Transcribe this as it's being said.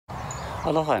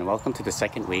Aloha and welcome to the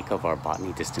second week of our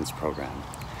Botany Distance program.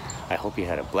 I hope you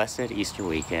had a blessed Easter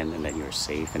weekend and that you're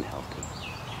safe and healthy.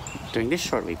 During this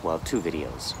short week, we'll have two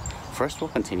videos. First, we'll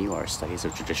continue our studies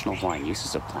of traditional Hawaiian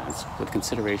uses of plants with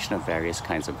consideration of various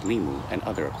kinds of limu and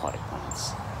other aquatic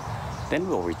plants. Then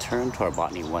we'll return to our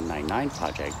Botany 199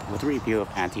 project with a review of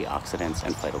antioxidants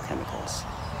and phytochemicals.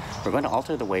 We're going to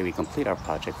alter the way we complete our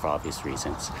project for obvious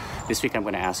reasons. This week I'm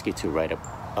going to ask you to write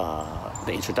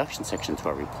the introduction section to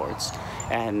our reports,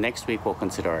 and next week we'll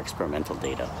consider our experimental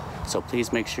data. So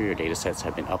please make sure your data sets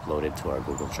have been uploaded to our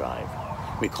Google Drive.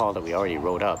 Recall that we already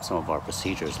wrote up some of our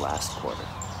procedures last quarter.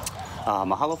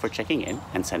 Mahalo for checking in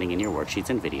and sending in your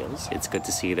worksheets and videos. It's good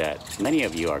to see that many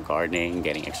of you are gardening,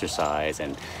 getting exercise,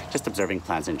 and just observing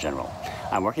plants in general.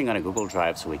 I'm working on a Google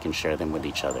Drive so we can share them with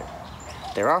each other.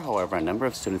 There are, however, a number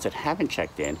of students that haven't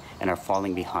checked in and are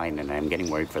falling behind, and I'm getting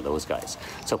worried for those guys.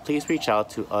 So please reach out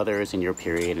to others in your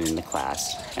period and in the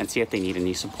class and see if they need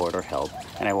any support or help,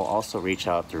 and I will also reach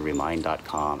out through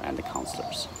remind.com and the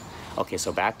counselors. Okay,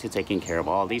 so back to taking care of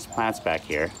all these plants back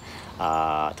here.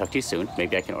 Talk to you soon.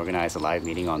 Maybe I can organize a live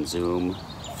meeting on Zoom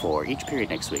for each period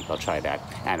next week. I'll try that,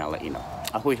 and I'll let you know.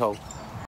 Ahui ho.